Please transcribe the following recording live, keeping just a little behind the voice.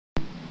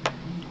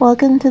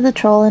Welcome to The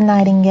Troll and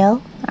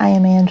Nightingale. I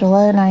am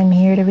Angela and I am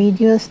here to read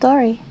you a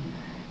story.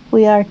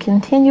 We are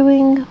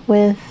continuing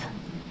with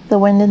The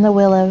Wind in the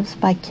Willows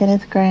by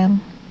Kenneth Grahame.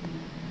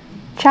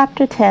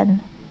 Chapter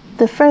 10.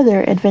 The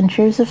Further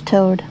Adventures of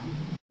Toad.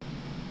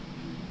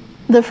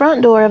 The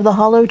front door of the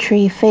hollow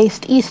tree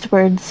faced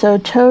eastward, so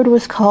Toad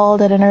was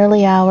called at an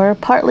early hour,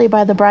 partly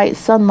by the bright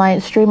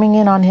sunlight streaming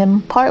in on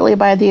him, partly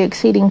by the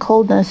exceeding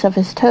coldness of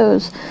his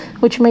toes,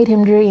 which made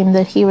him dream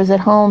that he was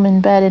at home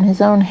in bed in his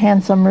own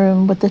handsome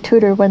room with the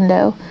Tudor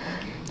window.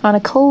 On a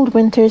cold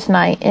winter's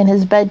night, and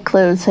his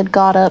bedclothes had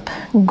got up,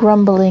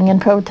 grumbling and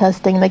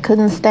protesting they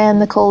couldn't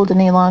stand the cold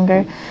any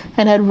longer,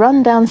 and had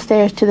run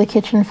downstairs to the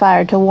kitchen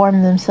fire to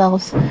warm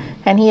themselves,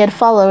 and he had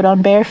followed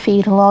on bare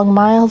feet along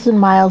miles and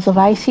miles of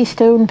icy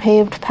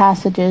stone-paved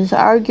passages,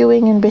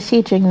 arguing and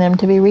beseeching them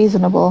to be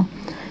reasonable.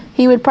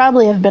 He would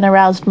probably have been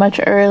aroused much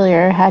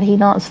earlier had he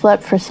not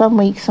slept for some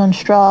weeks on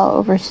straw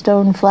over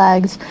stone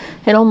flags,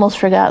 and almost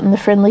forgotten the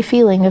friendly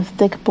feeling of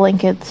thick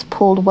blankets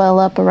pulled well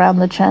up around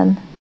the chin.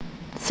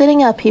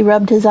 Sitting up, he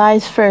rubbed his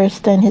eyes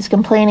first and his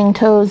complaining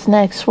toes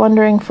next,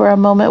 wondering for a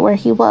moment where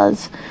he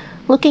was,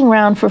 looking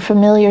round for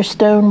familiar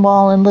stone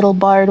wall and little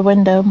barred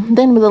window.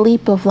 Then with a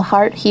leap of the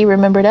heart he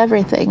remembered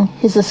everything,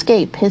 his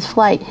escape, his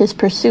flight, his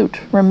pursuit,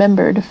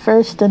 remembered,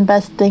 first and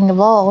best thing of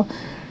all,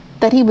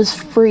 that he was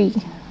free.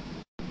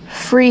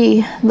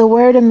 Free. The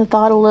word and the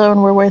thought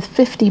alone were worth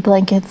 50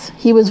 blankets.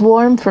 He was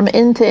warm from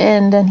end to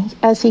end, and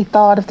as he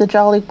thought of the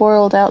jolly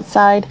world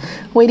outside,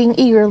 waiting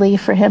eagerly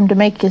for him to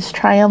make his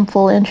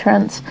triumphal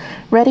entrance,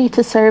 ready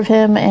to serve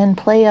him and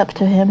play up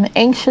to him,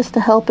 anxious to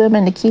help him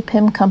and to keep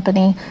him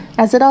company,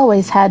 as it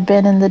always had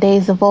been in the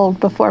days of old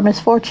before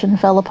misfortune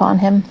fell upon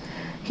him.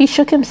 He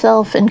shook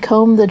himself and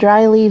combed the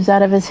dry leaves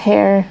out of his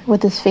hair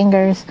with his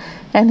fingers,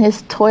 and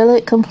his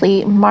toilet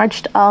complete,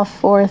 marched off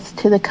forth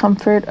to the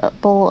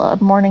comfortable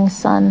morning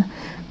sun,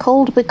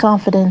 cold but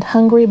confident,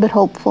 hungry but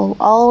hopeful,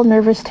 all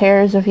nervous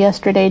terrors of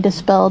yesterday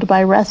dispelled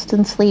by rest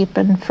and sleep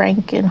and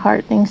frank and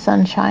heartening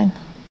sunshine.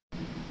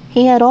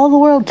 He had all the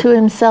world to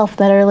himself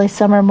that early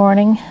summer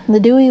morning. The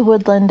dewy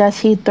woodland, as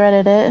he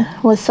threaded it,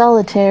 was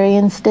solitary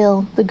and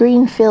still. The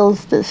green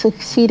fields that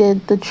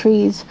succeeded the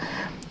trees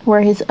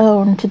were his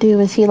own, to do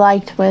as he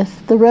liked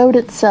with. The road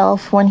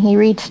itself, when he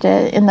reached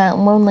it, in that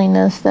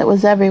loneliness that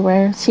was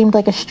everywhere, seemed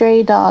like a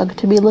stray dog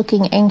to be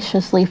looking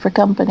anxiously for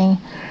company.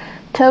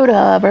 Toad,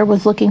 however,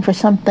 was looking for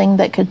something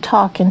that could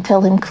talk and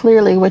tell him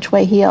clearly which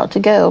way he ought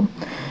to go.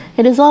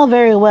 It is all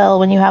very well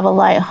when you have a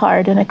light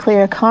heart and a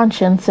clear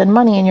conscience and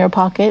money in your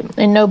pocket,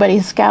 and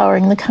nobody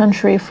scouring the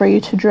country for you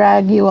to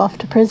drag you off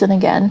to prison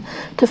again,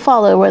 to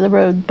follow where the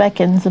road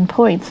beckons and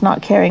points,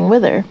 not caring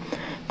whither.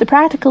 The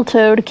practical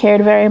Toad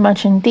cared very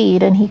much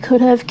indeed, and he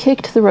could have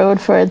kicked the road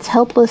for its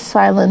helpless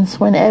silence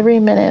when every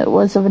minute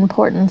was of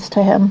importance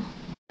to him.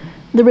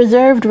 The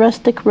reserved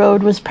rustic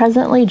road was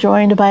presently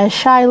joined by a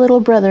shy little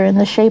brother in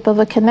the shape of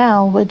a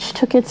canal, which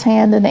took its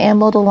hand and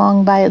ambled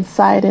along by its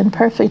side in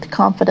perfect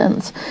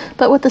confidence,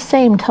 but with the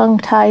same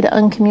tongue-tied,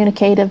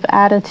 uncommunicative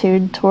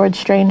attitude toward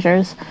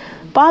strangers.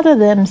 "Bother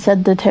them,"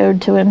 said the Toad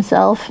to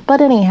himself,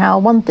 "but anyhow,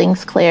 one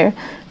thing's clear.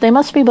 They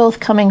must be both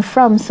coming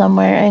from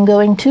somewhere and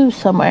going to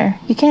somewhere.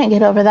 You can't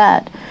get over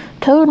that.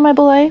 Toad, my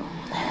boy."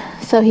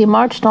 So he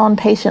marched on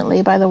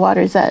patiently by the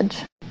water's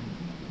edge.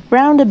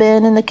 Round a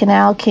bend in the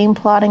canal came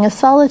plodding a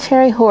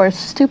solitary horse,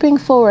 stooping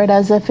forward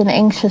as if in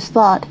anxious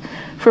thought.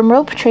 From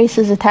rope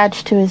traces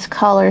attached to his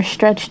collar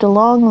stretched a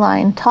long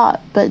line, taut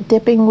but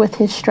dipping with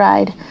his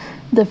stride,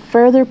 the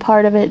further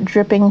part of it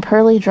dripping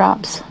pearly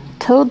drops.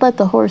 Toad let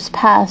the horse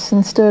pass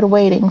and stood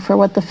waiting for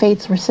what the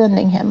fates were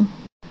sending him.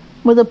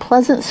 With a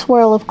pleasant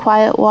swirl of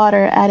quiet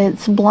water at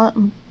its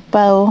blunt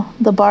bow,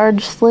 the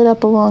barge slid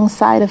up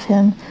alongside of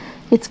him,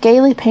 its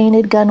gaily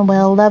painted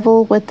gunwale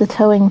level with the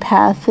towing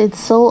path, its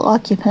sole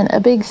occupant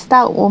a big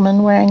stout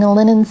woman wearing a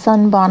linen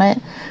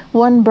sunbonnet,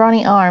 one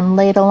brawny arm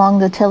laid along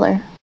the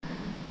tiller.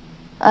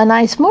 "A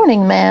nice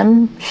morning,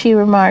 ma'am," she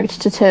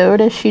remarked to Toad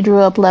as she drew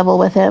up level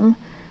with him.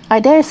 "I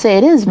dare say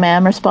it is,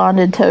 ma'am,"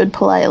 responded Toad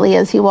politely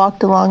as he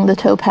walked along the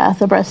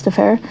tow-path abreast of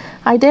her.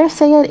 "I dare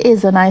say it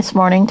is a nice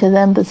morning to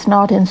them that's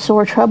not in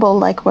sore trouble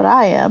like what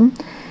I am.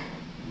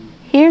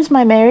 Here's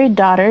my married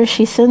daughter.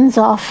 She sends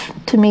off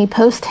to me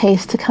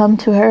post-haste to come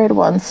to her at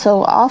once,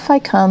 so off I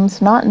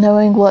comes, not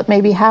knowing what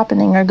may be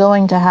happening or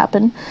going to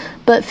happen,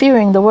 but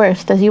fearing the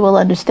worst, as you will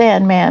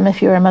understand, ma'am,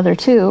 if you're a mother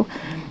too,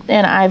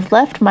 and I've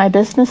left my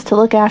business to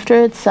look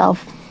after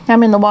itself.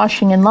 I'm in the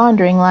washing and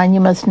laundering line, you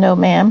must know,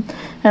 ma'am,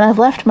 and I've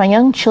left my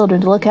young children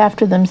to look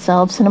after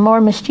themselves, and a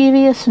more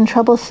mischievous and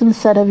troublesome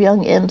set of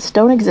young imps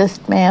don't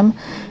exist, ma'am,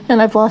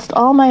 and I've lost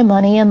all my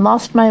money and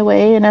lost my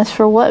way, and as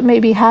for what may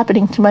be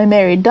happening to my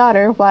married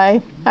daughter,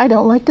 why, I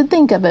don't like to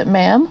think of it,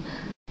 ma'am."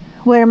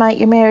 "Where might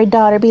your married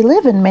daughter be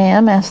living,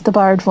 ma'am?" asked the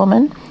barge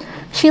woman.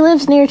 "She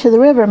lives near to the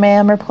river,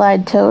 ma'am,"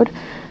 replied Toad,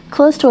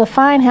 "close to a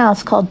fine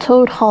house called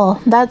Toad Hall.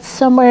 That's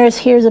somewheres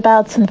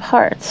hereabouts in the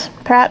parts.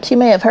 Perhaps you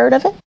may have heard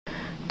of it?"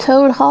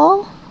 "Toad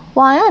Hall?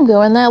 "Why, I'm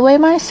going that way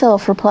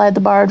myself," replied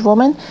the barge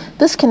woman.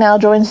 "This canal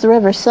joins the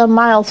river some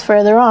miles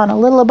further on, a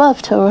little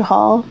above Toad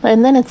Hall,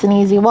 and then it's an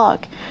easy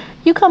walk.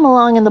 You come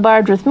along in the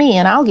barge with me,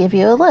 and I'll give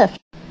you a lift."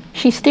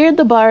 She steered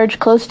the barge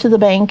close to the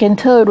bank, and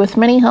Toad, with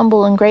many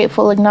humble and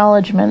grateful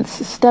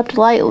acknowledgments, stepped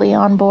lightly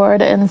on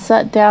board and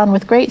sat down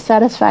with great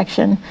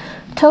satisfaction.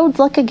 "Toad's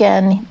luck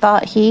again,"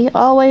 thought he.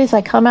 "Always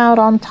I come out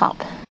on top."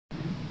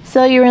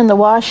 "So you're in the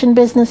washing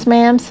business,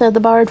 ma'am," said the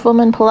barge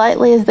woman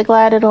politely as they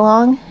glided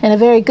along. "And a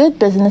very good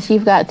business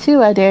you've got,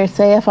 too, I dare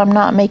say, if I'm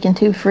not making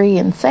too free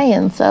in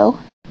saying so."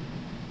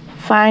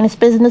 "Finest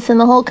business in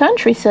the whole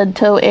country," said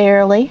Toad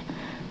airily.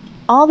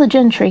 "All the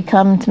gentry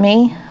come to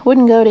me.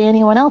 Wouldn't go to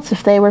anyone else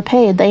if they were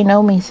paid, they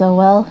know me so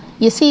well.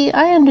 You see,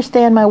 I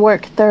understand my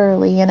work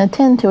thoroughly and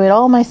attend to it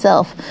all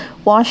myself.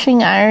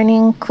 Washing,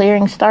 ironing,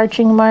 clearing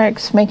starching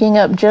marks, making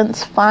up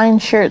gents' fine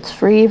shirts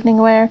for evening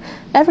wear,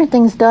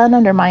 everything's done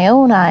under my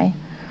own eye."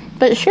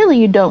 "But surely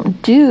you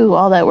don't do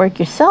all that work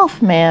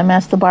yourself, ma'am?"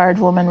 asked the barge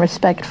woman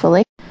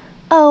respectfully.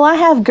 "Oh, I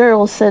have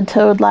girls," said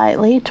Toad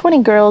lightly. 20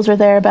 girls or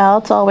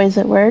thereabouts, always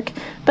at work.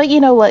 But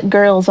you know what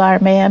girls are,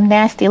 ma'am.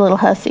 Nasty little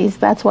hussies,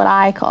 that's what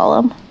I call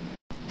 'em."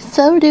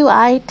 "So do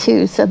I,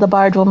 too," said the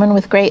barge woman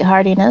with great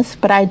heartiness.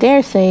 "But I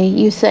dare say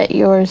you set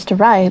yours to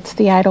rights,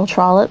 the idle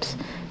trollops.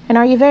 And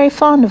are you very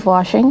fond of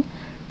washing?"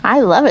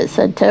 "I love it,"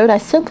 said Toad. "I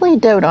simply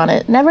dote on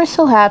it. Never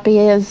so happy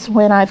as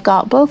when I've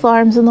got both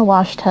arms in the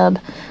wash tub.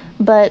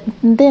 But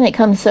then it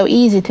comes so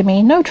easy to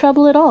me. No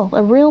trouble at all.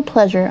 A real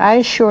pleasure, I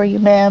assure you,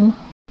 ma'am."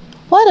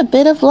 "What a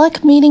bit of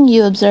luck meeting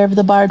you," observed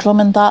the barge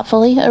woman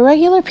thoughtfully. "A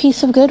regular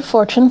piece of good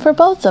fortune for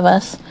both of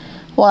us."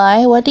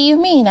 "Why, what do you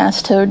mean?"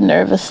 asked Toad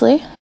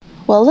nervously.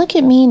 "Well, look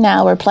at me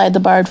now," replied the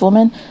barge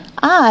woman.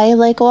 "I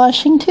like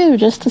washing too,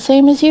 just the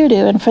same as you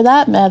do, and for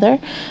that matter,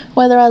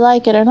 whether I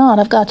like it or not,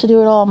 I've got to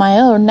do it all on my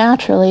own,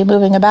 naturally,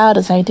 moving about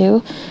as I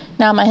do.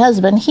 Now my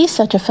husband, he's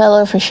such a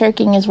fellow for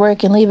shirking his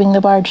work and leaving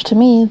the barge to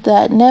me,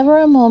 that never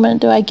a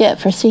moment do I get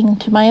for seeing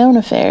to my own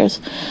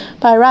affairs.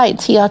 By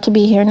rights, he ought to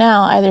be here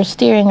now, either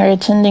steering or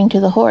attending to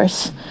the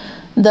horse,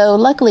 though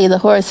luckily the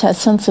horse has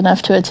sense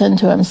enough to attend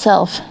to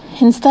himself,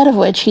 instead of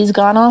which he's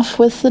gone off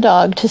with the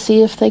dog to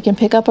see if they can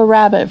pick up a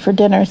rabbit for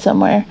dinner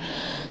somewhere.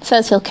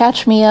 Says he'll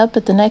catch me up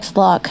at the next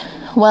lock.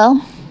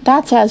 Well,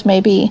 that's as may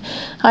be.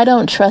 I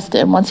don't trust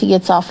him once he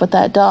gets off with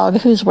that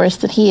dog, who's worse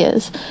than he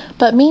is.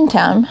 But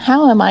meantime,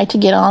 how am I to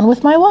get on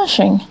with my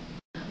washing?"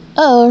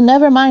 "Oh,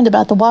 never mind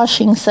about the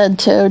washing," said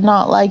Toad,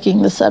 not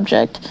liking the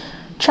subject.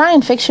 "Try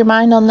and fix your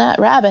mind on that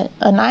rabbit.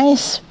 A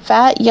nice,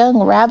 fat,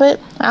 young rabbit,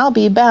 I'll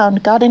be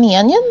bound. Got any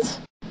onions?"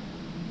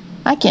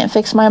 "I can't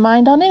fix my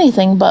mind on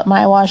anything but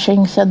my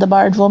washing," said the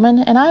barge woman,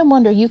 "and I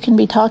wonder you can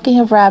be talking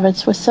of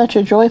rabbits with such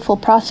a joyful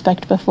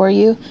prospect before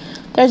you.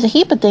 There's a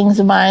heap of things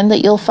of mine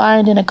that you'll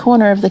find in a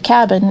corner of the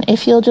cabin,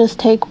 if you'll just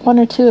take one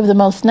or two of the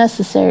most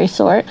necessary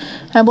sort.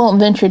 I won't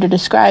venture to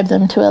describe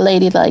them to a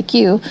lady like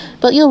you,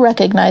 but you'll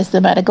recognize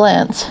them at a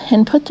glance,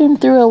 and put them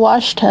through a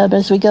wash-tub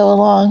as we go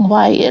along.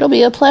 Why, it'll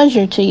be a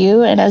pleasure to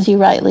you, and as you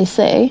rightly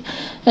say,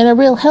 and a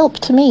real help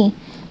to me.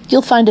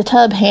 You'll find a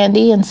tub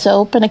handy, and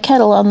soap, and a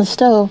kettle on the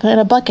stove, and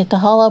a bucket to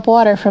haul up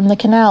water from the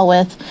canal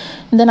with.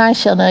 And then I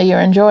shall know you're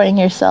enjoying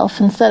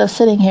yourself, instead of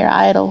sitting here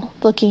idle,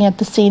 looking at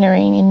the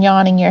scenery and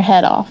yawning your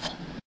head off."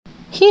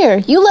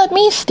 "Here, you let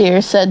me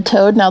steer," said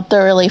Toad, now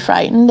thoroughly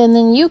frightened, "and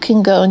then you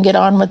can go and get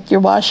on with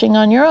your washing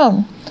on your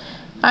own.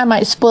 I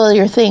might spoil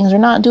your things or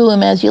not do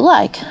 'em as you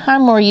like.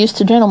 I'm more used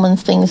to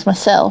gentlemen's things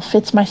myself.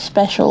 It's my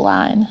special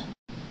line."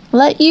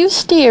 "Let you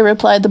steer,"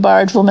 replied the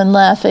barge woman,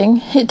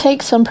 laughing. "It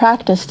takes some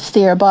practice to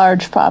steer a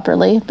barge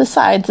properly.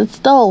 Besides, it's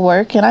dull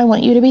work, and I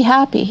want you to be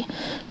happy.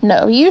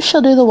 No, you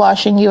shall do the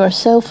washing you are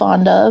so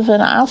fond of,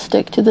 and I'll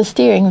stick to the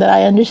steering that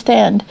I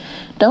understand.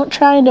 Don't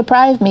try and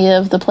deprive me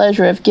of the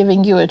pleasure of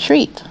giving you a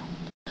treat."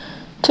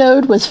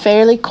 Toad was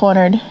fairly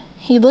cornered.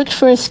 He looked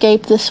for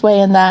escape this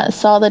way and that,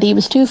 saw that he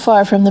was too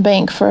far from the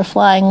bank for a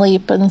flying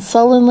leap, and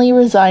sullenly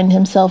resigned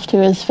himself to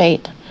his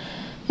fate.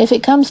 "If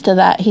it comes to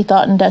that," he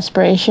thought in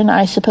desperation,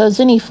 "I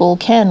suppose any fool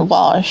can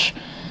wash."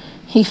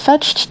 He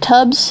fetched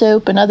tubs,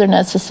 soap, and other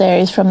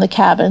necessaries from the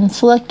cabin,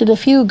 selected a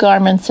few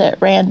garments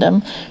at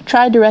random,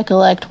 tried to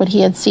recollect what he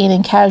had seen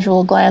in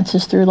casual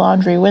glances through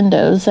laundry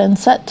windows, and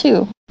set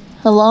to.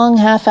 A long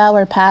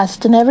half-hour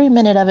passed, and every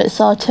minute of it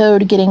saw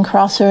Toad getting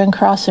crosser and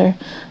crosser.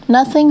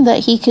 Nothing that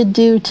he could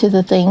do to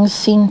the things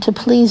seemed to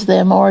please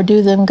them or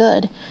do them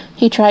good.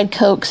 He tried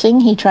coaxing,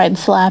 he tried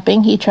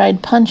slapping, he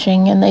tried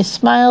punching, and they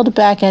smiled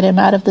back at him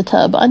out of the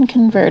tub,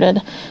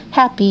 unconverted,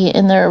 happy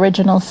in their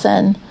original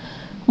sin.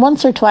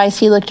 Once or twice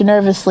he looked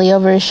nervously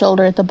over his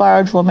shoulder at the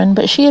barge woman,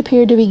 but she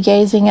appeared to be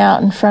gazing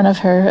out in front of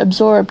her,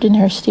 absorbed in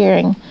her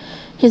steering.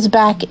 His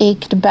back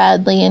ached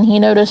badly, and he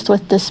noticed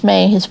with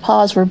dismay his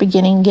paws were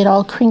beginning to get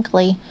all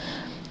crinkly.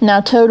 Now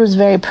Toad was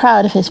very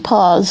proud of his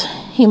paws.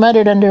 He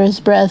muttered under his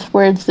breath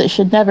words that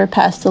should never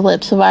pass the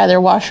lips of either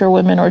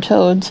washerwomen or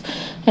toads,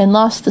 and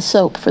lost the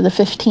soap for the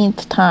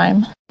 15th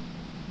time.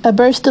 A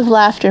burst of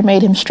laughter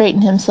made him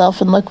straighten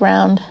himself and look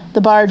round. The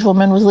barge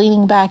woman was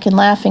leaning back and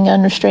laughing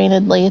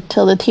unrestrainedly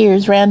till the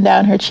tears ran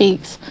down her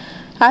cheeks.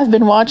 "I've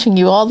been watching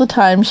you all the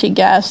time," she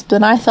gasped,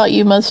 "and I thought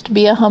you must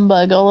be a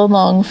humbug all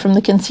along from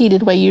the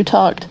conceited way you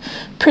talked.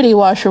 Pretty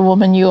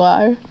washerwoman you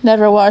are.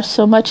 Never washed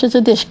so much as a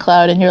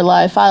dish-clout in your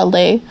life, I'll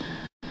lay."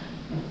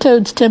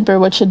 Toad's temper,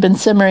 which had been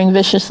simmering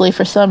viciously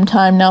for some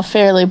time, now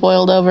fairly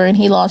boiled over, and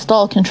he lost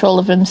all control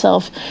of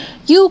himself.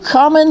 "You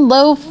common,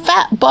 low,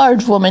 fat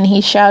barge woman,"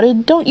 he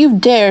shouted. "Don't you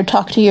dare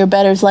talk to your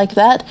betters like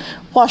that.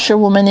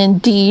 Washerwoman,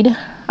 indeed.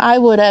 I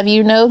would have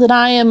you know that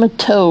I am a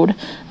toad,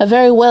 a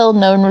very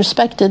well-known,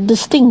 respected,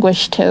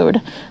 distinguished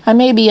toad. I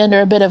may be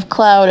under a bit of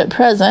cloud at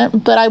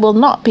present, but I will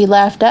not be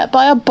laughed at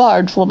by a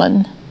barge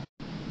woman."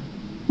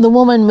 The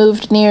woman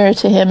moved nearer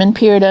to him and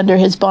peered under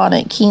his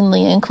bonnet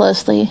keenly and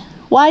closely.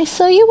 "Why,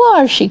 so you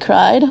are," she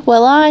cried.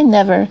 "Well, I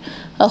never.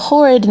 A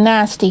horrid,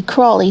 nasty,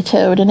 crawly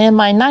toad, and in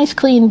my nice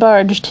clean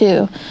barge,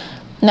 too.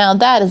 Now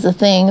that is a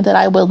thing that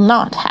I will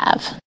not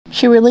have."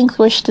 She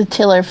relinquished the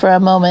tiller for a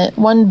moment.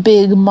 One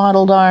big,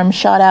 mottled arm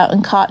shot out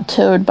and caught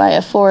Toad by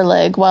a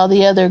foreleg, while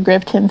the other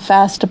gripped him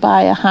fast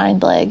by a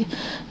hind leg.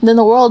 Then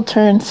the world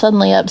turned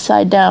suddenly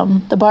upside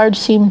down. The barge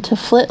seemed to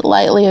flit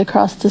lightly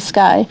across the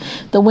sky.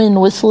 The wind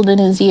whistled in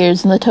his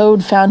ears, and the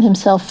Toad found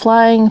himself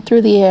flying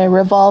through the air,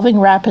 revolving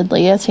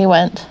rapidly as he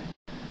went.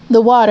 The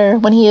water,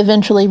 when he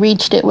eventually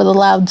reached it with a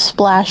loud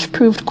splash,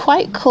 proved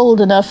quite cold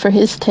enough for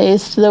his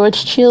taste, though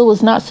its chill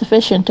was not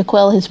sufficient to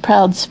quell his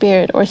proud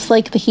spirit or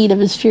slake the heat of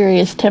his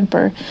furious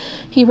temper.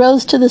 He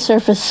rose to the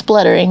surface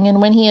spluttering, and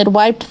when he had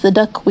wiped the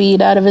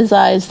duckweed out of his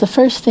eyes, the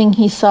first thing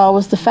he saw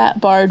was the fat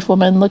barge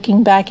woman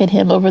looking back at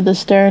him over the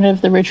stern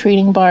of the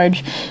retreating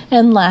barge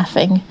and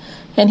laughing,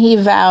 and he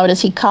vowed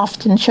as he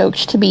coughed and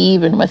choked to be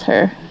even with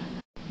her.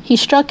 He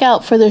struck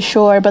out for the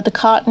shore, but the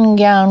cotton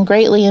gown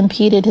greatly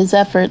impeded his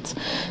efforts,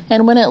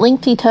 and when at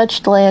length he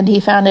touched land, he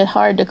found it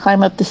hard to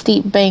climb up the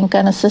steep bank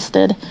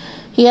unassisted.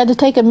 He had to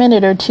take a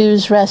minute or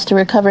two's rest to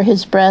recover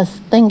his breath.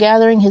 Then,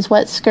 gathering his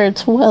wet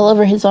skirts well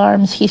over his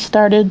arms, he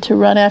started to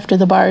run after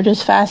the barge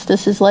as fast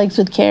as his legs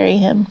would carry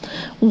him,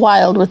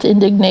 wild with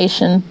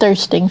indignation,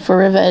 thirsting for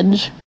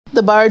revenge.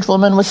 The barge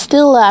woman was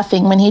still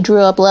laughing when he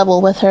drew up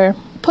level with her.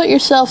 "Put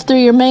yourself through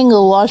your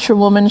mangle,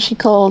 washerwoman," she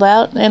called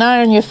out, "and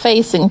iron your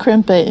face and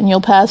crimp it, and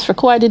you'll pass for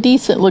quite a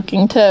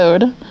decent-looking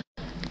toad."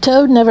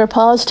 Toad never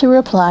paused to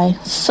reply.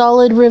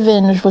 Solid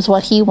revenge was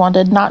what he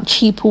wanted, not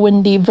cheap,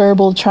 windy,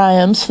 verbal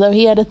triumphs, though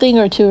he had a thing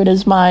or two in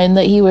his mind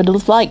that he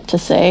would like to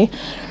say.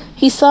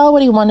 He saw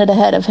what he wanted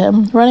ahead of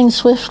him. Running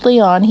swiftly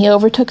on, he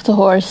overtook the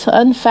horse,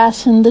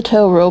 unfastened the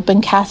tow rope,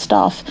 and cast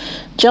off,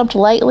 jumped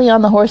lightly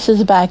on the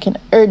horse's back, and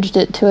urged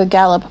it to a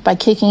gallop by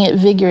kicking it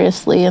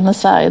vigorously in the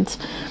sides.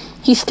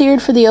 He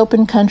steered for the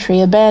open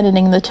country,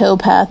 abandoning the tow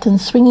path and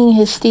swinging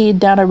his steed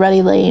down a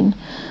rutty lane.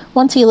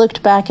 Once he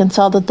looked back and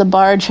saw that the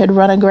barge had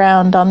run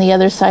aground on the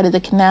other side of the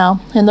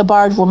canal, and the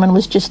barge woman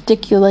was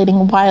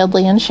gesticulating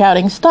wildly and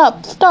shouting,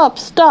 "Stop! Stop!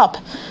 Stop!"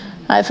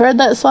 "I've heard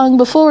that song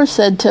before,"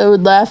 said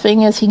Toad,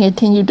 laughing as he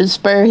continued to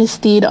spur his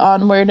steed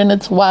onward in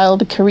its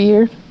wild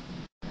career.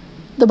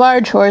 The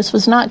barge horse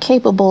was not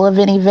capable of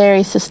any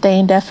very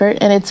sustained effort,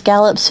 and its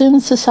gallop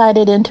soon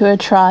subsided into a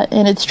trot,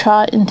 and its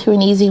trot into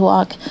an easy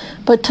walk.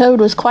 But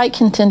Toad was quite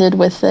contented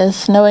with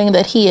this, knowing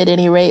that he, at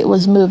any rate,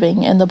 was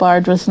moving, and the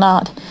barge was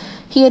not.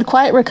 He had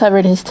quite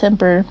recovered his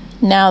temper,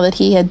 now that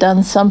he had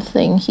done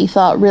something he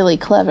thought really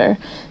clever,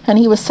 and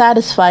he was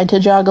satisfied to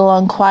jog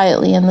along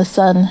quietly in the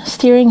sun,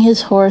 steering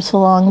his horse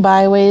along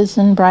byways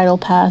and bridle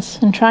paths,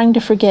 and trying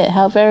to forget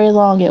how very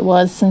long it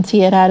was since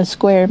he had had a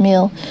square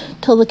meal,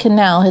 till the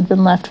canal had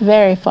been left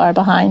very far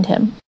behind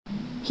him.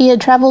 He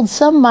had traveled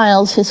some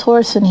miles, his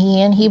horse and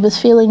he was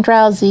feeling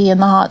drowsy in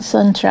the hot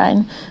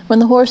sunshine, when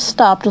the horse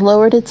stopped,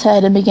 lowered its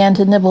head, and began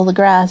to nibble the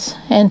grass,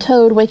 and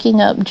Toad,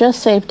 waking up, just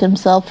saved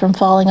himself from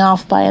falling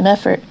off by an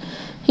effort.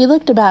 He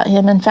looked about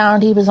him and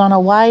found he was on a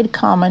wide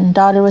common,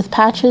 dotted with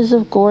patches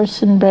of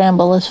gorse and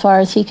bramble as far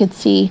as he could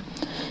see.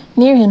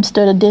 Near him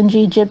stood a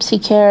dingy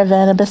gypsy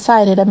caravan, and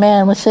beside it a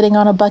man was sitting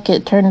on a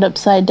bucket turned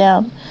upside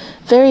down,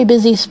 very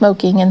busy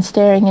smoking and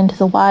staring into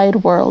the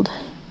wide world.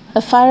 A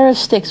fire of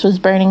sticks was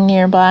burning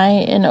nearby,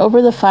 and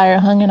over the fire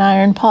hung an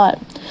iron pot,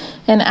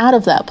 and out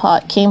of that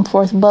pot came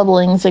forth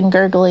bubblings and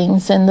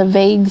gurglings and the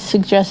vague,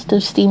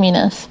 suggestive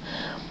steaminess.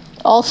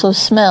 Also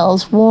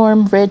smells,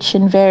 warm, rich,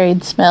 and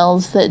varied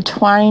smells that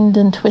twined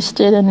and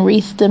twisted and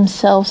wreathed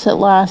themselves at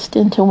last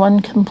into one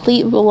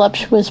complete,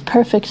 voluptuous,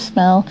 perfect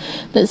smell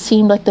that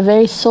seemed like the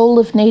very soul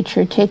of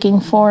nature taking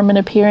form and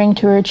appearing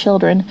to her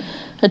children,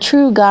 a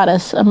true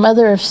goddess, a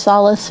mother of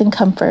solace and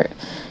comfort.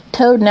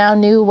 Toad now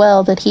knew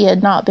well that he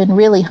had not been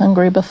really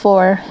hungry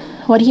before.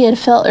 What he had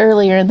felt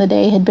earlier in the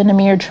day had been a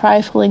mere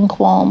trifling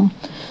qualm.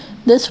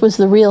 This was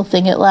the real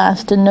thing at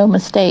last, and no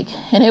mistake,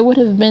 and it would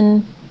have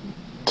been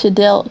to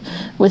dealt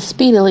with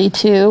speedily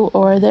too,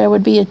 or there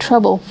would be a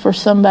trouble for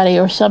somebody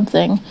or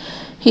something.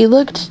 He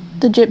looked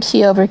the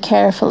gypsy over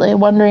carefully,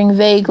 wondering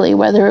vaguely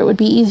whether it would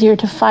be easier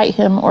to fight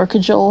him or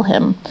cajole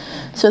him.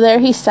 So there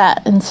he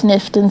sat and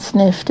sniffed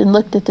and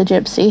looked at the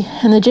gypsy,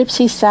 and the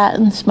gypsy sat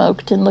and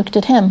smoked and looked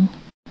at him.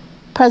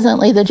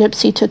 Presently the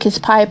gypsy took his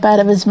pipe out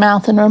of his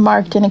mouth and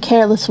remarked in a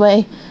careless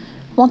way,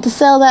 "Want to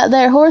sell that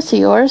there horse of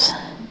yours?"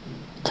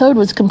 Toad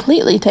was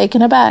completely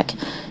taken aback.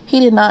 He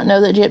did not know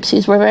that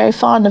gypsies were very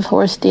fond of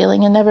horse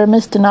dealing and never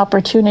missed an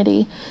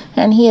opportunity,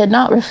 and he had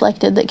not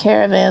reflected that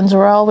caravans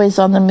were always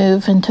on the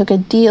move and took a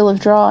deal of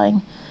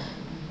drawing.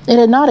 It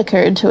had not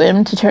occurred to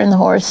him to turn the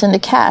horse into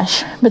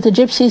cash, but the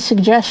gypsy's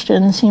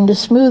suggestion seemed to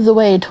smooth the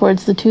way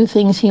towards the two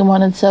things he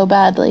wanted so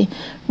badly,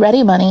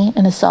 ready money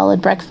and a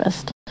solid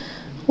breakfast.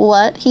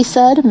 "What?" he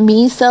said.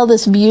 "Me sell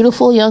this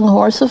beautiful young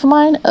horse of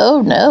mine?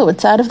 Oh, no,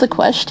 it's out of the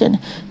question.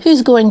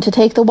 Who's going to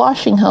take the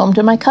washing home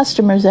to my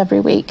customers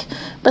every week?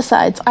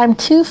 Besides, I'm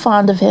too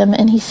fond of him,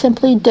 and he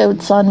simply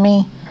dotes on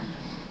me."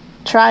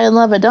 "Try and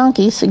love a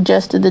donkey,"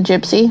 suggested the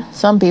gypsy.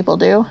 "Some people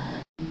do."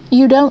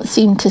 "You don't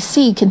seem to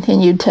see,"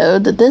 continued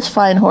Toad, "that this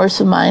fine horse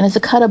of mine is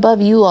a cut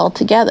above you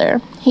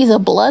altogether. He's a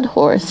blood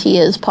horse, he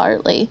is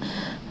partly.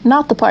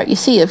 Not the part you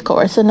see, of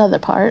course, another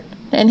part.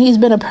 And he's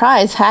been a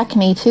prize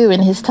hackney, too,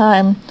 in his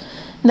time.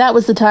 That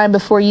was the time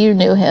before you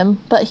knew him,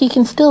 but he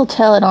can still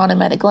tell it on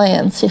him at a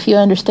glance, if you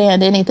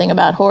understand anything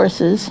about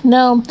horses.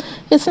 No,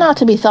 it's not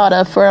to be thought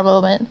of for a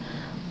moment.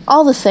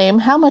 All the same,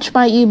 how much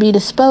might you be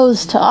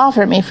disposed to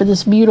offer me for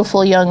this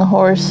beautiful young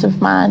horse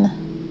of mine?"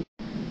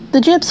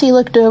 The gypsy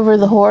looked over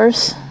the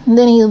horse,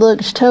 then he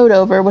looked Toad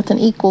over with an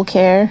equal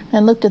care,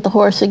 and looked at the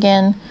horse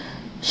again.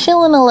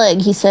 "Shillin' a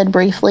leg," he said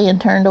briefly, and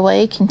turned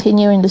away,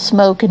 continuing to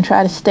smoke and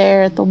try to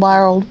stare at the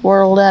wild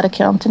world out of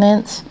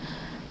countenance.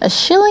 "A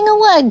shilling a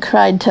leg!"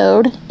 cried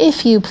Toad.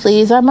 "If you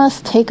please, I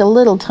must take a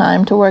little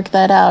time to work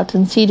that out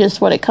and see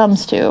just what it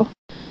comes to."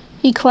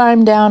 He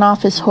climbed down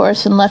off his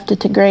horse and left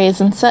it to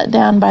graze, and sat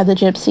down by the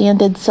gypsy and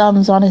did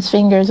sums on his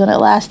fingers, and at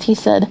last he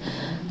said,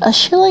 "A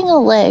shilling a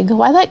leg?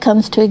 Why, that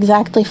comes to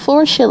exactly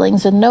 4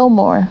 shillings and no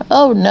more.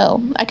 Oh,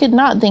 no, I could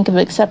not think of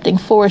accepting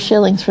 4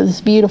 shillings for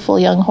this beautiful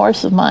young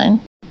horse of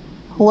mine."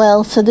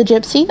 "Well," said the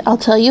gypsy, "I'll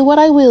tell you what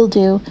I will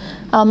do.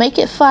 I'll make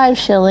it 5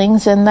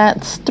 shillings, and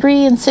that's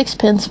 3 and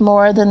 6pence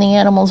more than the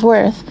animal's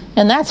worth,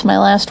 and that's my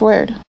last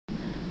word."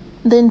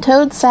 Then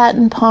Toad sat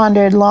and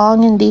pondered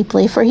long and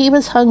deeply, for he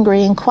was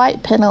hungry and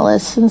quite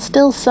penniless, and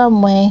still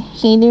some way,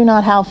 he knew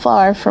not how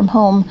far, from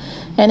home,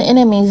 and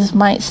enemies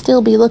might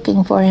still be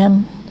looking for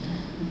him.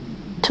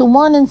 To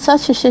one in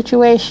such a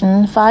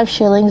situation, 5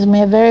 shillings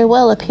may very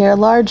well appear a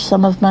large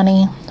sum of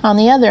money. On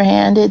the other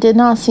hand, it did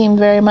not seem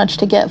very much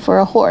to get for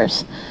a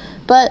horse.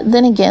 But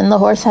then again, the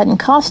horse hadn't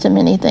cost him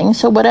anything,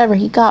 so whatever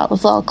he got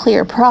was all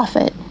clear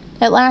profit.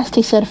 At last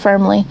he said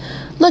firmly,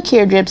 "Look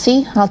here,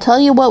 gypsy, I'll tell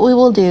you what we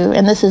will do,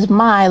 and this is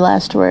my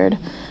last word.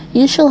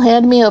 You shall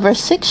hand me over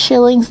 6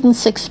 shillings and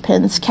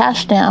 6pence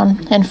cash down,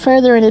 and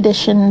further in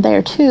addition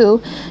thereto,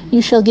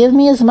 you shall give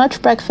me as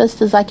much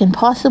breakfast as I can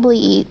possibly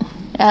eat,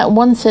 at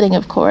one sitting,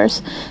 of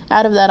course,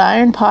 out of that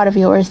iron pot of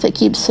yours that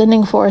keeps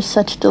sending forth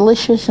such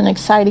delicious and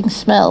exciting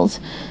smells.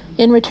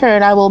 In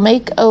return, I will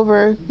make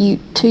over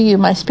to you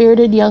my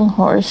spirited young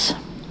horse,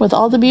 with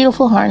all the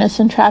beautiful harness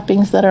and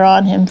trappings that are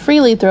on him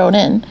freely thrown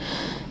in.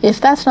 If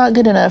that's not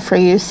good enough for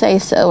you, say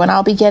so, and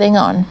I'll be getting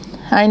on.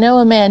 I know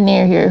a man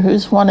near here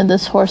who's wanted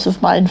this horse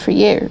of mine for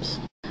years."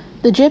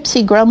 The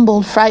gypsy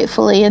grumbled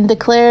frightfully and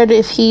declared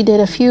if he did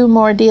a few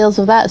more deals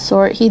of that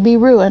sort he'd be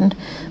ruined,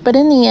 but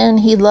in the end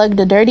he lugged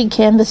a dirty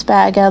canvas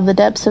bag out of the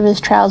depths of his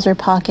trouser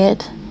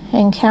pocket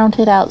and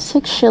counted out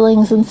 6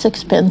 shillings and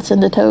 6pence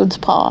into Toad's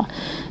paw.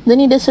 Then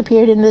he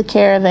disappeared into the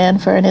caravan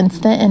for an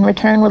instant and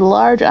returned with a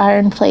large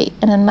iron plate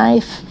and a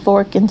knife,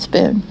 fork, and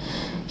spoon.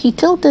 He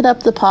tilted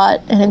up the pot,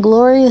 and a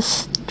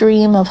glorious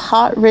stream of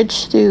hot, rich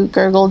stew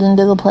gurgled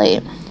into the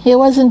plate. It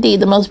was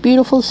indeed the most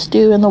beautiful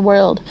stew in the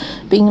world,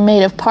 being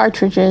made of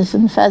partridges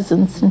and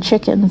pheasants and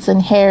chickens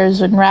and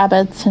hares and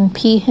rabbits and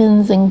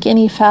peahens and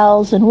guinea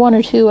fowls and 1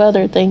 or 2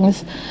 other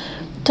things.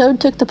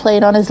 Toad took the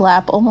plate on his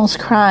lap, almost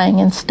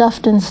crying, and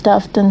stuffed and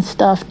stuffed and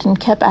stuffed, and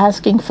kept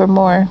asking for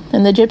more,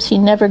 and the gypsy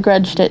never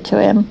grudged it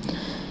to him.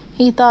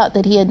 He thought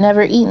that he had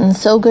never eaten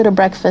so good a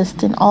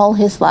breakfast in all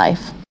his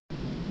life.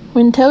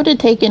 When Toad had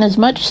taken as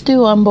much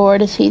stew on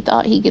board as he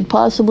thought he could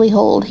possibly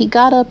hold, he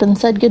got up and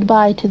said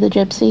good-bye to the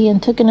gypsy,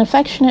 and took an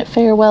affectionate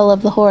farewell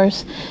of the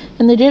horse,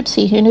 and the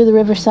gypsy, who knew the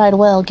riverside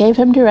well, gave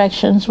him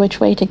directions which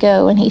way to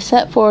go, and he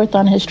set forth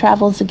on his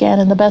travels again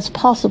in the best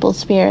possible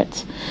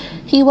spirits.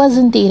 He was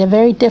indeed a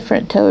very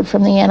different Toad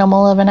from the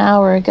animal of an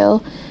hour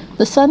ago.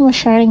 The sun was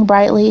shining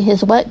brightly,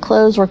 his wet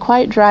clothes were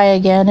quite dry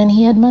again, and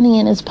he had money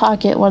in his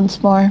pocket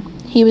once more.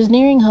 He was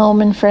nearing home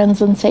and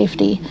friends and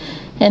safety.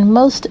 And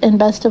most and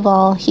best of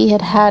all, he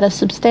had had a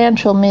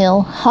substantial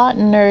meal, hot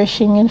and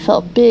nourishing, and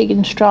felt big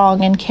and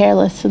strong and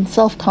careless and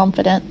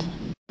self-confident.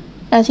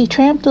 As he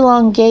tramped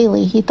along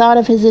gaily, he thought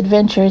of his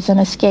adventures and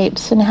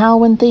escapes, and how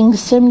when things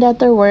seemed at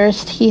their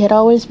worst, he had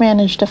always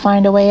managed to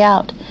find a way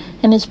out,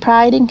 and his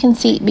pride and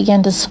conceit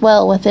began to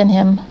swell within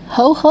him.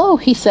 "Ho, ho,"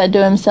 he said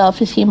to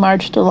himself as he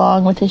marched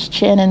along with his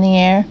chin in the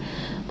air.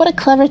 "What a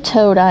clever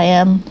Toad I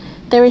am!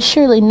 There is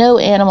surely no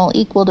animal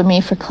equal to me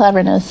for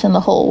cleverness in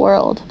the whole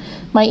world.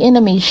 My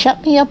enemies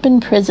shut me up in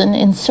prison,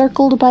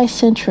 encircled by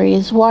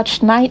sentries,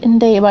 watched night and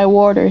day by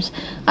warders.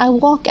 I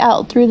walk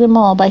out through them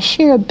all by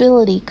sheer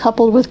ability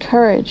coupled with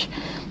courage.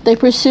 They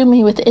pursue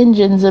me with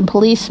engines and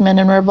policemen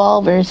and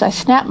revolvers. I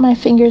snap my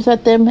fingers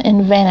at them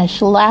and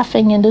vanish,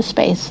 laughing into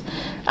space.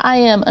 I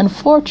am,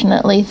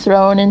 unfortunately,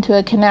 thrown into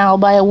a canal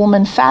by a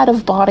woman fat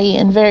of body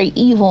and very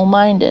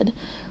evil-minded.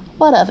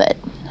 What of it?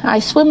 I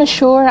swim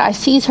ashore, I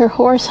seize her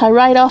horse, I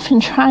ride off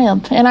in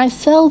triumph, and I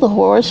sell the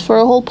horse for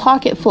a whole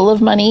pocketful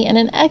of money and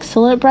an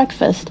excellent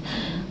breakfast.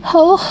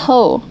 Ho,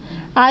 ho!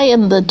 I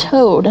am the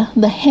Toad,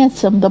 the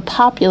handsome, the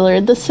popular,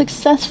 the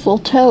successful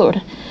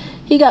Toad.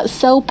 He got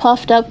so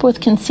puffed up with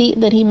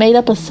conceit that he made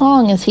up a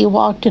song as he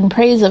walked in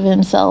praise of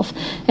himself,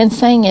 and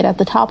sang it at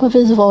the top of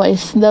his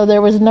voice, though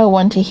there was no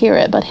one to hear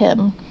it but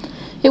him.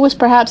 It was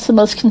perhaps the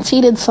most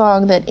conceited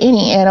song that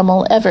any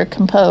animal ever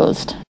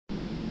composed.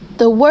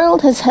 The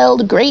world has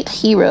held great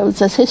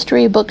heroes, as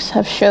history books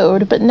have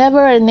showed, but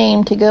never a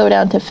name to go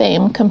down to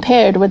fame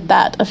compared with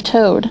that of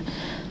Toad.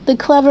 The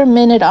clever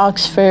men at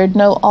Oxford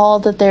know all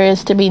that there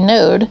is to be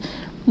knowed,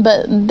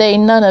 but they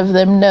none of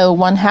them know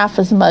one half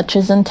as much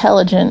as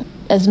intelligent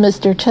as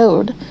Mr.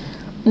 Toad.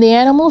 The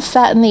animals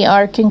sat in the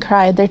ark and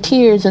cried, their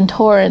tears in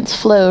torrents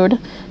flowed.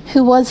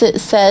 Who was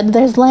it said,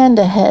 "There's land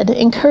ahead,"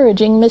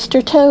 encouraging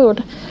Mr.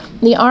 Toad?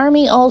 The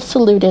army all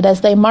saluted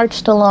as they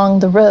marched along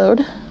the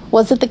road.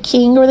 Was it the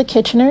king or the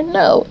Kitchener?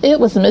 No, it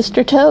was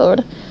Mr.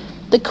 Toad.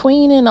 The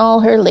queen and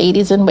all her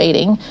ladies in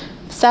waiting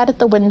sat at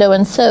the window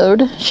and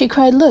sewed. She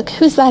cried, "Look,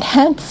 who's that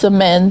handsome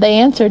man?" They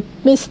answered,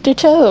 "Mr.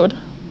 Toad."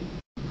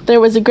 There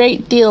was a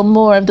great deal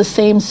more of the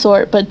same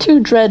sort, but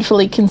too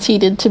dreadfully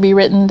conceited to be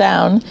written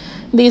down.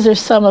 These are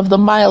some of the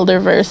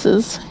milder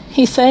verses.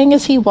 He sang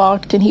as he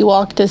walked, and he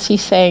walked as he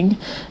sang,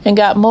 and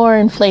got more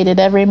inflated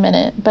every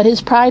minute, but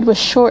his pride was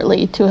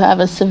shortly to have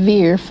a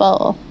severe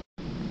fall.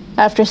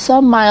 After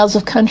some miles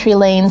of country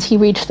lanes he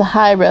reached the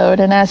high road,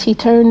 and as he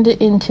turned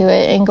into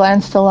it and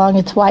glanced along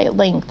its white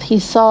length, he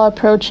saw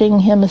approaching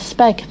him a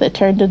speck that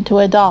turned into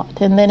a dot,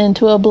 and then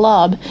into a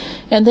blob,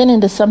 and then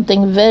into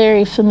something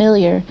very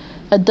familiar.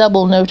 A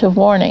double note of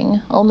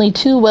warning, only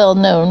too well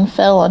known,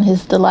 fell on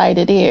his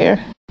delighted ear.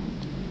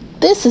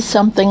 "This is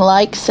something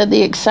like," said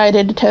the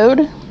excited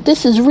Toad.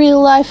 "This is real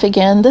life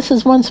again. This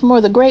is once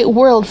more the great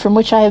world from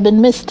which I have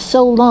been missed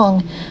so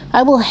long.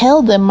 I will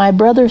hail them, my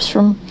brothers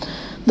from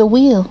the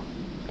wheel,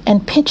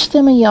 and pitch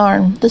them a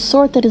yarn, the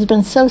sort that has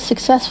been so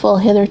successful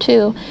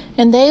hitherto,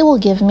 and they will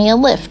give me a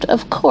lift,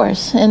 of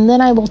course, and then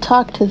I will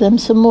talk to them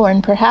some more,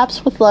 and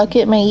perhaps with luck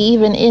it may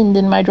even end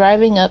in my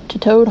driving up to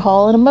Toad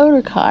Hall in a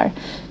motor car.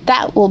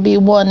 That will be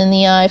one in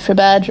the eye for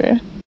Badger."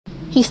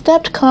 He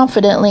stepped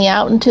confidently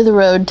out into the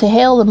road to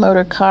hail the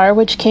motor car,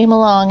 which came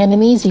along at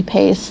an easy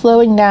pace,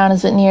 slowing down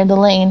as it neared the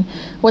lane,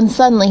 when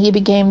suddenly he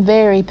became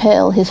very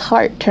pale, his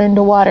heart turned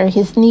to water,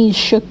 his knees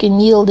shook and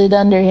yielded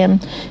under him,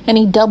 and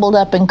he doubled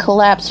up and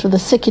collapsed with a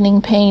sickening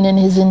pain in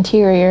his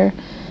interior.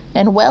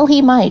 And well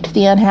he might,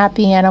 the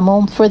unhappy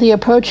animal, for the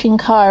approaching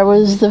car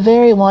was the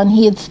very one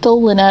he had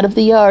stolen out of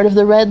the yard of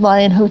the Red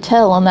Lion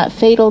Hotel on that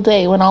fatal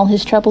day when all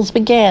his troubles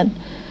began.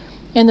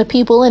 And the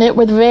people in it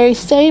were the very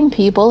same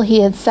people he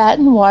had sat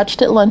and watched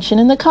at luncheon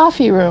in the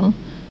coffee-room.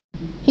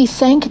 He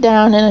sank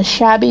down in a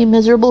shabby,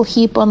 miserable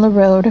heap on the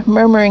road,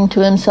 murmuring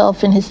to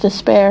himself in his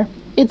despair,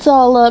 "It's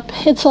all up,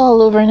 it's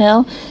all over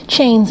now.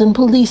 Chains and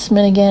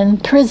policemen again,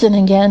 prison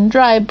again,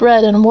 dry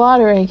bread and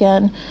water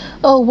again.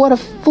 Oh, what a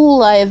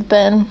fool I have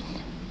been!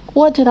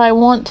 What did I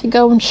want to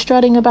go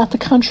strutting about the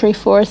country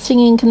for,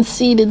 singing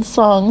conceited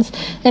songs,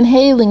 and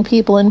hailing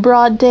people in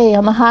broad day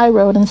on the high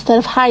road, instead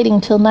of hiding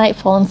till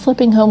nightfall and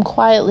slipping home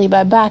quietly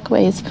by back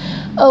ways?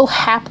 Oh,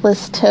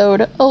 hapless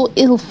Toad! Oh,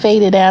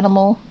 ill-fated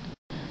animal!"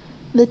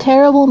 The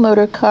terrible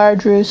motor car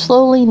drew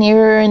slowly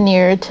nearer and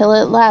nearer, till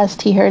at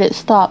last he heard it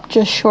stop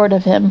just short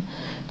of him.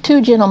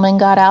 Two gentlemen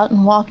got out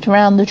and walked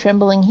round the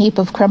trembling heap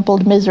of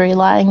crumpled misery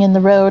lying in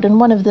the road, and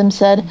one of them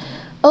said,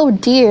 "Oh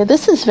dear,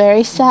 this is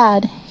very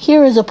sad.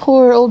 Here is a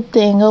poor old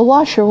thing, a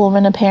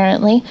washerwoman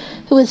apparently,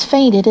 who has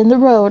fainted in the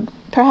road.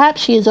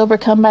 Perhaps she is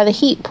overcome by the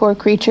heat, poor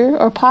creature,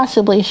 or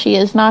possibly she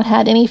has not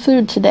had any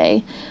food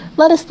today.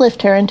 Let us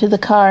lift her into the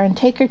car and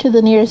take her to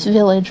the nearest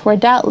village, where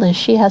doubtless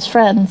she has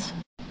friends."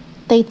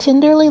 They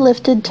tenderly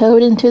lifted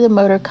Toad into the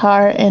motor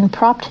car and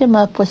propped him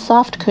up with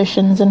soft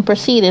cushions and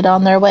proceeded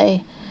on their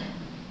way.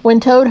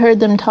 When Toad heard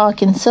them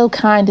talk in so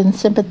kind and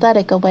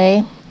sympathetic a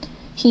way,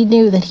 he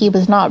knew that he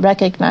was not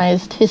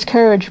recognized. His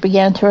courage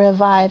began to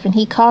revive, and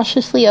he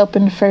cautiously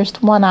opened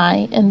first one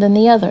eye and then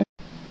the other.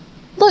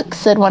 "Look,"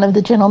 said one of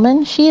the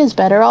gentlemen, "she is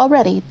better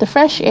already. The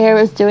fresh air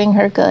is doing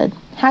her good.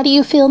 How do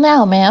you feel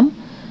now, ma'am?"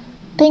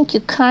 "Thank you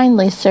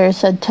kindly, sir,"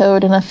 said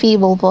Toad in a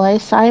feeble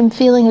voice. "I am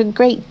feeling a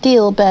great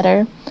deal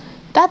better."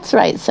 "That's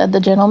right," said the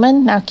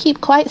gentleman. "Now keep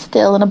quite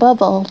still, and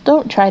above all,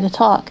 don't try to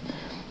talk."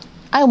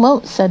 "I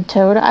won't," said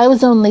Toad. "I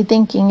was only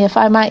thinking if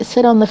I might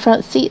sit on the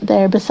front seat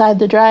there beside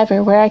the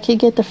driver, where I could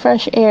get the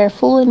fresh air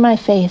full in my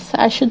face,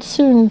 I should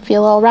soon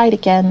feel all right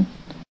again."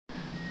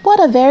 "What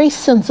a very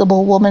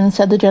sensible woman,"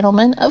 said the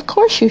gentleman. "Of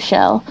course you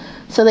shall."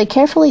 So they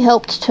carefully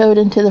helped Toad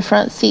into the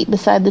front seat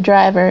beside the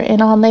driver,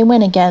 and on they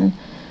went again.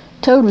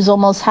 Toad was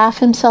almost half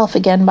himself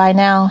again by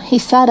now. He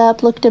sat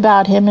up, looked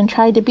about him, and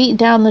tried to beat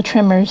down the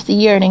tremors, the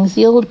yearnings,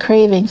 the old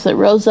cravings that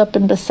rose up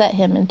and beset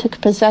him and took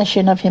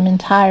possession of him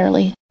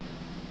entirely.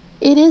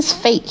 "It is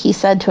fate," he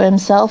said to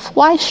himself.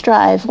 "Why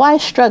strive? Why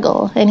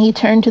struggle?" And he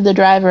turned to the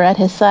driver at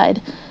his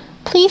side.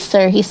 "Please,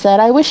 sir," he said,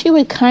 "I wish you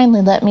would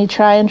kindly let me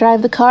try and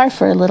drive the car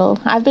for a little.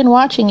 I've been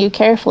watching you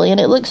carefully, and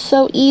it looks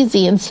so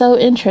easy and so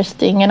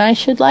interesting, and I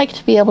should like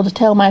to be able to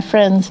tell my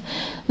friends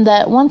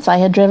that once I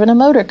had driven a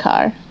motor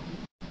car."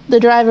 The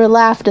driver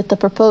laughed at the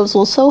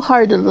proposal so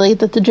heartily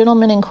that the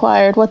gentleman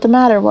inquired what the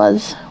matter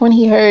was. When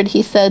he heard,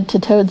 he said, to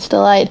Toad's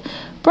delight,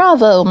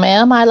 "Bravo,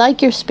 ma'am, I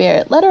like your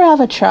spirit. Let her have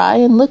a try,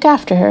 and look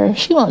after her.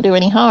 She won't do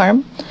any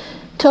harm."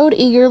 Toad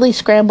eagerly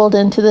scrambled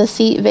into the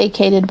seat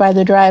vacated by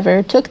the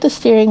driver, took the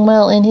steering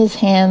wheel in his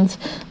hands,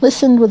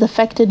 listened with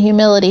affected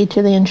humility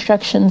to the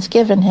instructions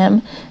given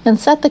him, and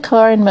set the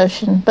car in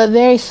motion, but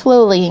very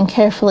slowly and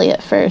carefully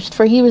at first,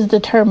 for he was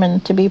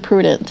determined to be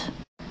prudent.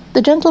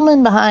 The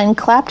gentlemen behind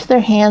clapped their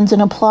hands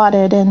and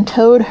applauded, and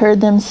Toad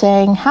heard them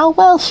saying, "How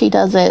well she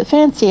does it!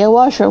 Fancy a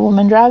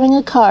washerwoman driving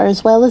a car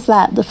as well as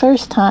that the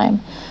first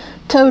time."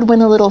 Toad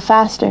went a little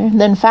faster,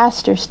 then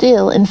faster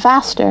still, and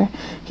faster.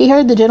 He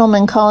heard the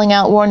gentleman calling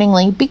out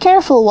warningly, "Be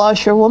careful,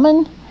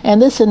 washerwoman!"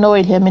 and this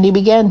annoyed him, and he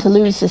began to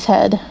lose his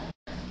head.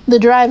 The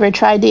driver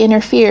tried to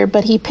interfere,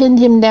 but he pinned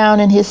him down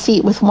in his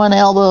seat with one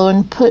elbow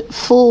and put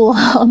full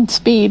on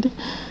speed.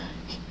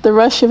 The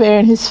rush of air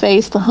in his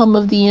face, the hum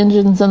of the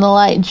engines, and the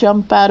light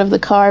jump out of the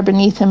car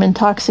beneath him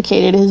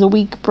intoxicated his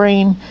weak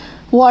brain.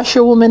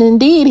 "Washerwoman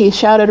indeed," he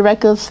shouted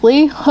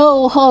recklessly.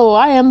 "Ho, ho,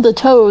 I am the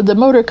Toad, the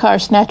motor-car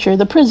snatcher,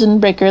 the prison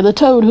breaker, the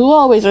Toad who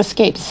always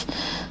escapes.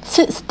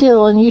 Sit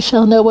still, and you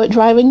shall know what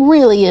driving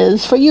really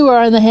is, for you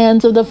are in the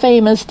hands of the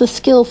famous, the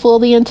skillful,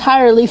 the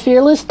entirely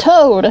fearless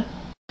Toad."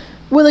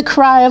 With a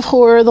cry of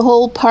horror, the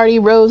whole party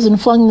rose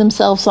and flung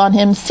themselves on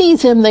him.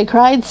 "Seize him," they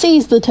cried.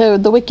 "Seize the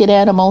Toad, the wicked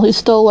animal who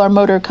stole our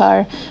motor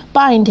car.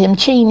 Bind him,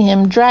 chain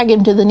him, drag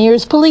him to the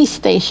nearest police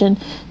station.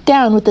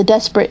 Down with the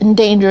desperate and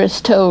dangerous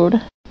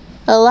Toad."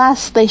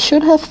 Alas, they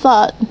should have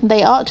thought.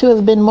 They ought to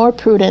have been more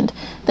prudent.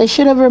 They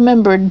should have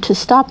remembered to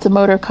stop the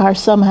motor car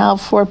somehow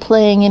for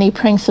playing any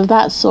pranks of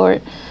that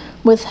sort.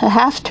 With a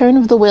half-turn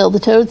of the wheel, the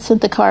Toad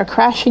sent the car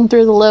crashing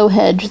through the low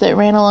hedge that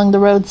ran along the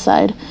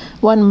roadside.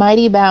 One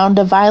mighty bound,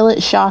 a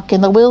violent shock,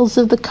 and the wheels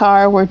of the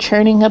car were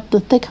churning up the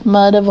thick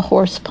mud of a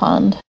horse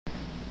pond.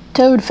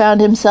 Toad found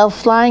himself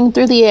flying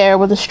through the air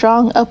with a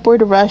strong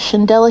upward rush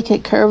and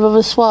delicate curve of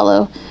a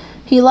swallow.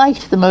 He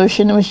liked the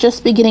motion and was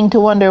just beginning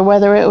to wonder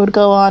whether it would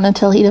go on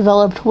until he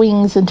developed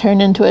wings and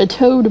turned into a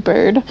toad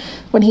bird,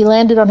 when he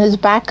landed on his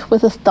back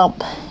with a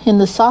thump in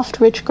the soft,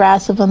 rich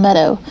grass of a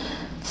meadow.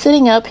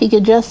 Sitting up, he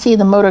could just see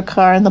the motor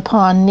car in the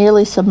pond,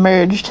 nearly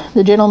submerged.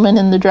 The gentleman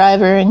and the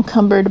driver,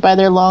 encumbered by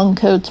their long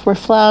coats, were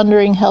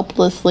floundering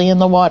helplessly in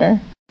the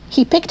water.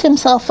 He picked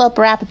himself up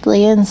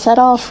rapidly and set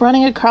off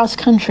running across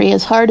country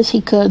as hard as he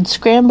could,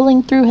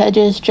 scrambling through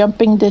hedges,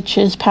 jumping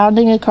ditches,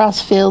 pounding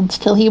across fields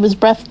till he was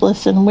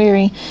breathless and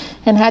weary,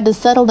 and had to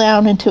settle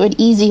down into an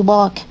easy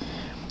walk.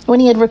 When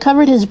he had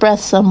recovered his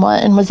breath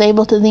somewhat and was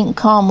able to think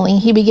calmly,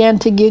 he began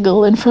to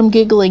giggle, and from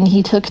giggling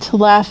he took to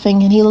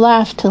laughing, and he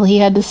laughed till he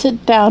had to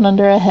sit down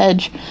under a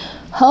hedge.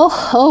 "Ho,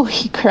 ho,"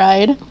 he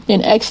cried,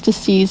 in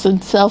ecstasies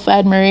and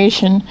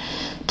self-admiration.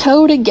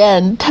 "Toad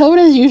again! Toad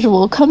as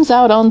usual, comes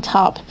out on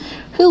top.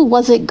 Who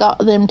was it got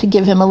them to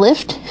give him a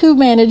lift? Who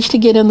managed to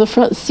get in the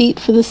front seat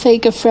for the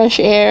sake of fresh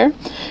air?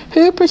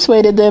 Who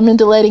persuaded them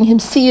into letting him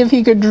see if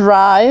he could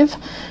drive?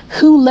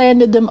 Who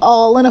landed them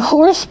all in a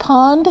horse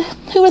pond?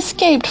 Who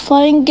escaped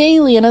flying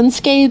gaily and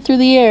unscathed through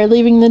the air,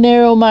 leaving the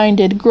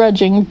narrow-minded,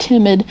 grudging,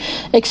 timid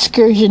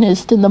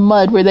excursionists in the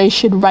mud where they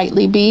should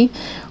rightly be?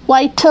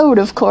 Why, Toad,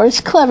 of course.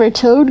 Clever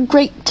Toad,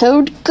 great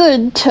Toad,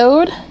 good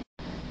Toad."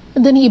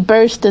 And then he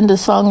burst into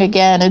song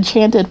again and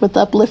chanted with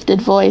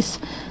uplifted voice.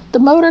 The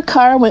motor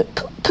car went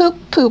poop, poop,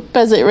 poop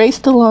as it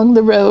raced along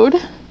the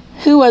road.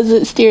 Who was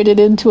it steered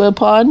it into a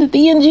pond?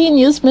 The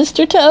ingenious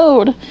Mr.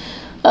 Toad.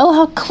 "Oh,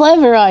 how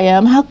clever I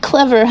am! How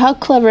clever, how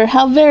clever,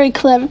 how very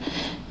clever!"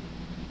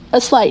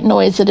 A slight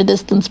noise at a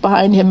distance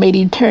behind him made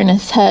him turn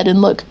his head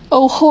and look.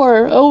 Oh,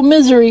 horror! Oh,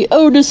 misery!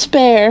 Oh,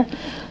 despair!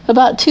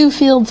 About 2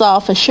 fields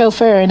off, a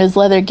chauffeur in his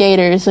leather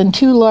gaiters and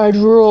 2 large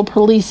rural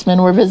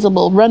policemen were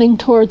visible, running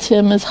towards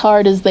him as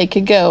hard as they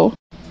could go.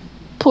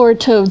 Poor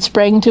Toad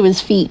sprang to his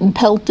feet and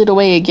pelted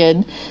away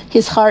again,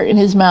 his heart in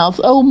his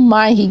mouth. "Oh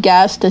my," he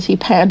gasped as he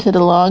panted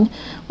along.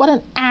 "What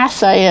an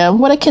ass I am!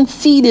 What a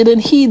conceited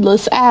and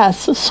heedless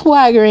ass!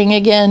 Swaggering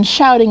again,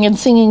 shouting and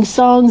singing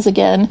songs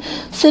again,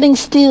 sitting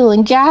still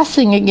and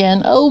gassing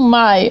again. Oh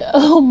my,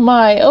 oh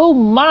my, oh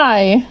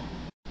my!"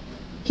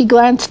 He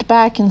glanced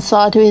back and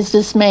saw to his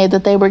dismay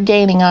that they were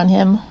gaining on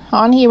him.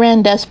 On he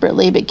ran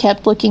desperately, but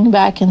kept looking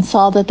back and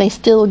saw that they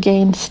still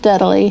gained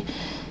steadily.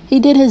 He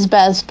did his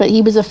best, but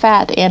he was a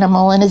fat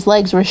animal, and his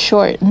legs were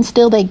short, and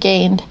still they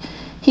gained.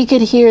 He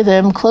could hear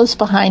them close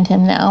behind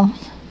him now.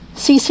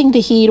 Ceasing to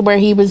heed where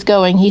he was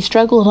going, he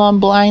struggled on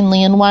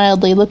blindly and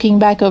wildly, looking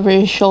back over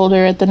his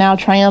shoulder at the now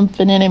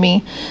triumphant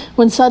enemy,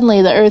 when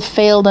suddenly the earth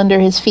failed under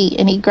his feet,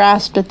 and he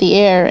grasped at the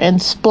air,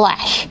 and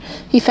splash!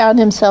 He found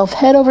himself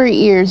head over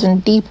ears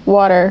in deep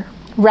water,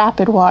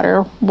 rapid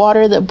water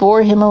that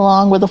bore him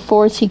along with a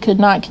force he could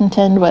not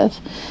contend with,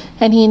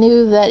 and he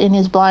knew that in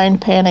his blind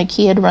panic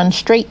he had run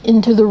straight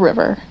into the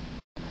river.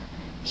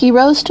 He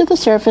rose to the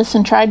surface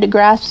and tried to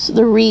grasp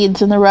the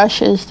reeds and the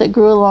rushes that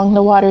grew along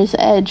the water's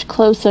edge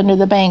close under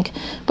the bank,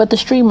 but the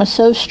stream was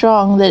so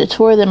strong that it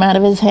tore them out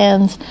of his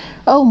hands.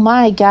 "Oh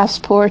my,"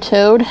 gasped poor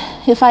Toad,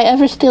 "if I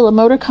ever steal a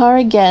motor car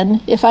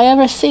again, if I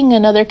ever sing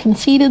another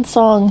conceited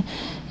song,"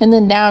 and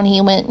then down he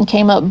went and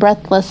came up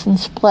breathless and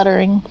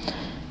spluttering.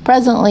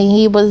 Presently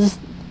he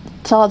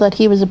saw that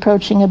he was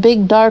approaching a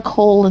big dark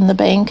hole in the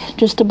bank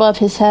just above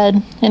his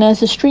head, and as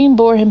the stream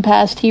bore him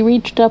past, he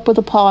reached up with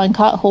a paw and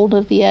caught hold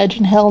of the edge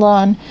and held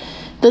on.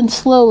 Then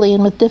slowly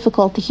and with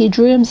difficulty he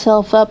drew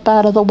himself up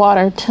out of the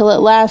water, till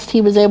at last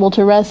he was able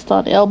to rest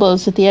on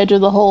elbows at the edge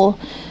of the hole.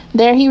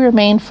 There he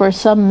remained for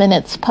some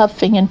minutes,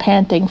 puffing and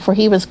panting, for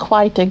he was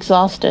quite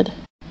exhausted.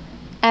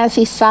 As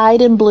he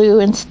sighed and blew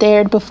and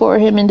stared before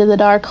him into the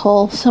dark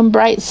hole, some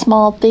bright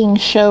small thing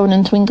shone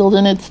and twinkled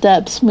in its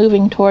depths,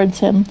 moving towards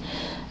him.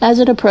 As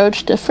it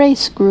approached, a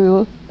face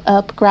grew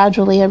up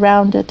gradually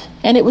around it,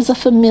 and it was a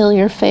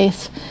familiar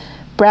face,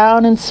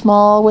 brown and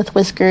small, with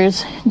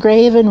whiskers,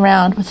 grave and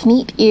round, with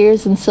neat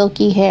ears and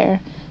silky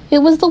hair. It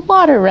was the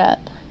water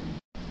rat.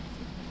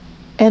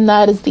 And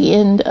that is the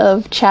end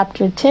of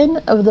Chapter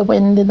 10 of The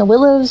Wind in the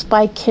Willows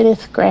by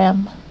Kenneth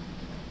Grahame.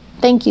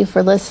 Thank you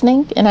for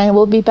listening, and I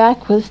will be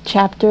back with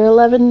Chapter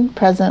 11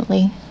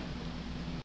 presently.